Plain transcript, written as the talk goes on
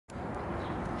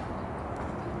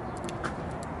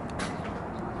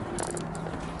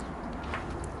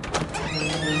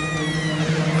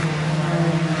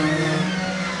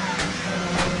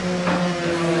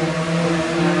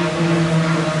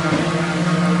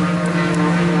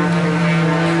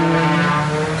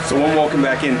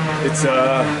second. It's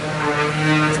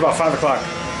about 5 o'clock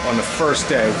on the first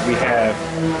day. We have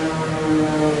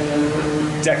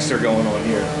Dexter going on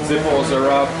here. Zip walls are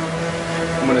up.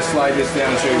 I'm gonna slide this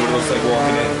down and show you what it looks like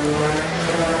walking in.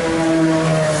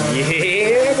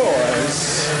 Yeah,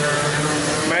 boys.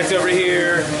 Matt's over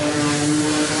here,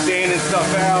 sanding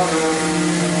stuff out.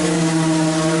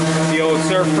 The old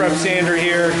surf prep sander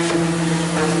here,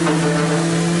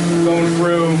 going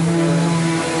through,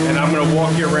 and I'm gonna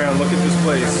walk you around. Look at this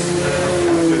place.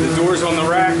 So the doors on the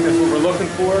rack, that's what we're looking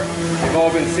for. They've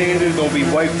all been sanded, they'll be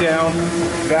wiped down,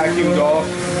 vacuumed off,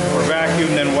 or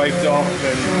vacuumed then wiped off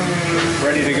and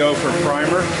ready to go for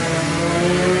primer.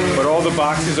 But all the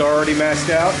boxes are already masked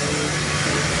out.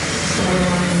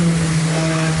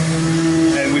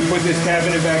 And we put this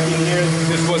cabinet back in here.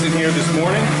 This wasn't here this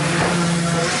morning.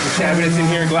 The cabinet's in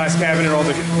here, glass cabinet, all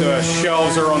the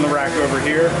shelves are on the rack over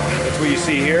here. That's what you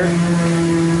see here.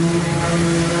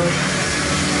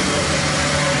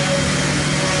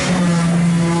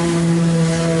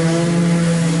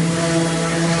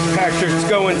 Patrick's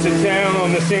going to town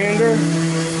on the sander.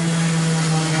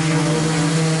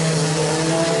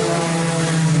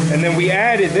 And then we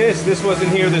added this. This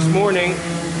wasn't here this morning.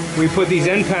 We put these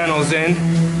end panels in.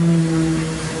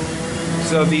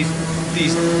 So these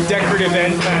decorative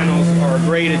end panels are a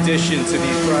great addition to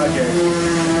these projects.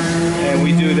 And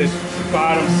we do this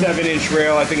bottom 7-inch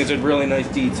rail. I think it's a really nice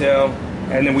detail.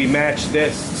 And then we match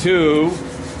this to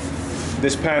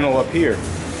this panel up here.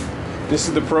 This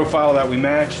is the profile that we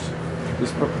matched.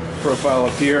 This profile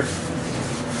up here.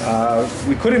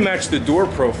 We couldn't match the door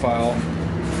profile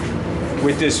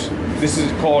with this. This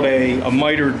is called a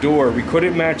mitered door. We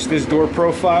couldn't match this door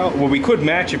profile. Well, we could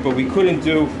match it, but we couldn't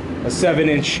do a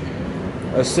 7-inch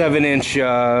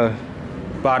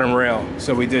bottom rail.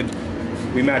 So we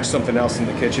matched something else in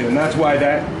the kitchen, and that's why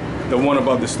the one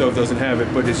above the stove doesn't have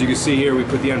it. But as you can see here, we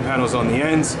put the end panels on the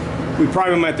ends. We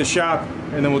prime them at the shop,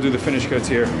 and then we'll do the finish coats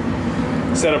here.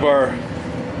 Set up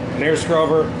an air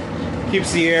scrubber,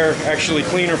 keeps the air actually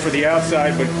cleaner for the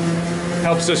outside, but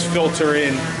helps us filter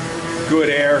in good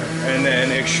air and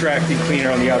then extracting cleaner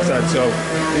on the outside, so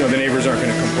the neighbors aren't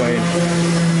going to complain.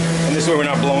 And this way we're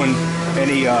not blowing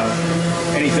any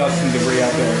dust and debris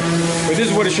out there. But this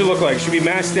is what it should look like. It should be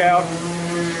masked out.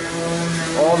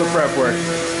 All the prep work.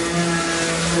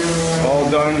 All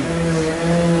done.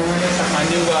 My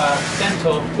new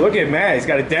dental. Look at Matt, he's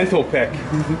got a dental pick.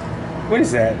 What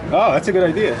is that? Oh, that's a good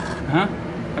idea. Huh?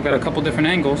 I've got a couple different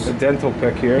angles. A dental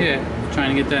pick here. Yeah,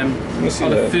 trying to get them all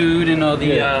the food and all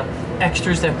the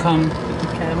extras that come with the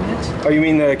cabinets. Oh, you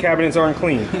mean the cabinets aren't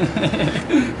clean?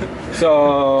 So,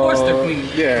 of course they're clean.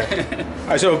 Yeah. All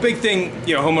right, so a big thing,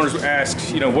 homeowners ask,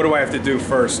 what do I have to do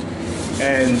first?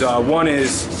 And one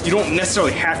is, you don't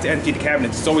necessarily have to empty the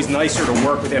cabinets. It's always nicer to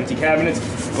work with empty cabinets.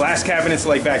 Glass cabinets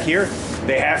like back here,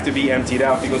 they have to be emptied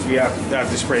out because we have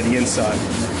to spray the inside.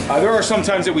 There are some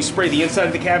times that we spray the inside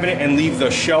of the cabinet and leave the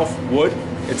shelf wood.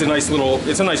 It's a nice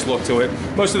look to it.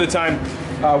 Most of the time,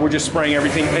 we're just spraying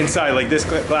everything inside, like this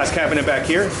glass cabinet back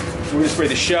here. We're gonna spray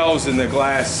the shelves and the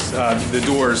glass, the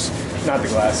doors, not the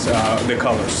glass, the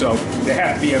colors. So they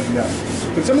have to be emptied out.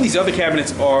 But some of these other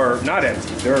cabinets are not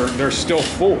empty. They're still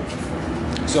full.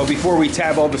 So before we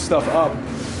tab all the stuff up,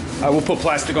 we'll put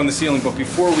plastic on the ceiling, but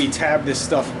before we tab all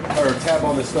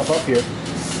this stuff up here,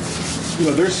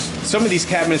 there's some of these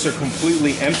cabinets are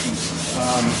completely empty,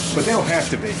 but they don't have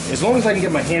to be. As long as I can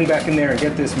get my hand back in there and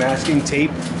get this masking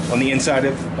tape on the inside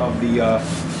of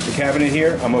the cabinet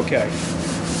here, I'm okay.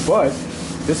 But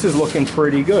this is looking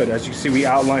pretty good. As you can see, we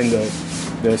outlined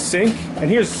the sink, and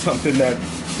here's something that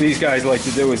these guys like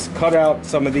to do is cut out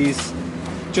some of these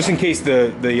just in case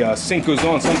the sink goes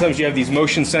on. Sometimes you have these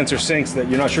motion sensor sinks that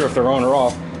you're not sure if they're on or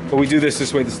off, but we do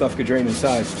this way the stuff could drain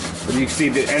inside. But you can see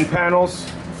the end panels,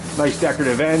 nice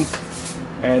decorative end,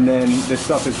 and then this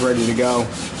stuff is ready to go.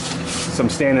 Some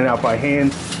standing out by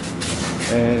hand,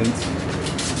 and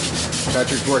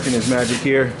Patrick's working his magic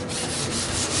here.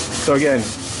 So again,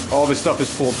 all this stuff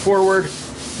is pulled forward.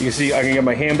 You can see I can get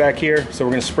my hand back here, so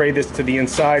we're going to spray this to the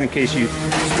inside in case you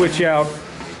switch out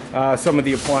some of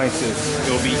the appliances.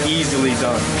 It'll be easily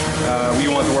done. We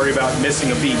don't have to worry about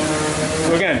missing a beat.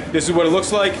 So again, this is what it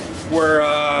looks like. We're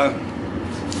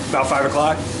about 5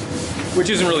 o'clock, which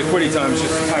isn't really quitting time, it's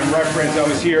just time reference. I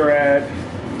was here at,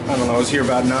 I was here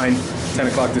about 9, 10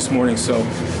 o'clock this morning, so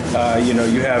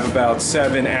you have about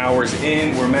 7 hours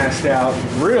in. We're masked out.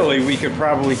 Really, we could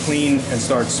probably clean and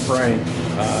start spraying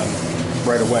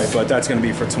right away, but that's going to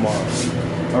be for tomorrow.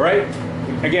 All right.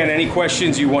 Again, any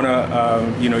questions you want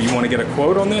to, you want to get a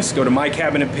quote on this, go to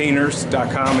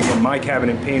mycabinetpainters.com. Again,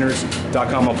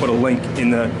 mycabinetpainters.com. I'll put a link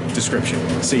in the description.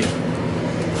 See you.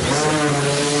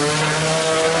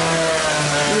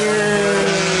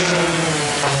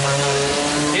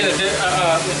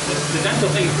 the dental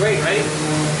thing's great, right?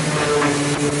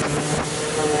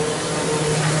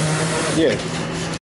 Yeah.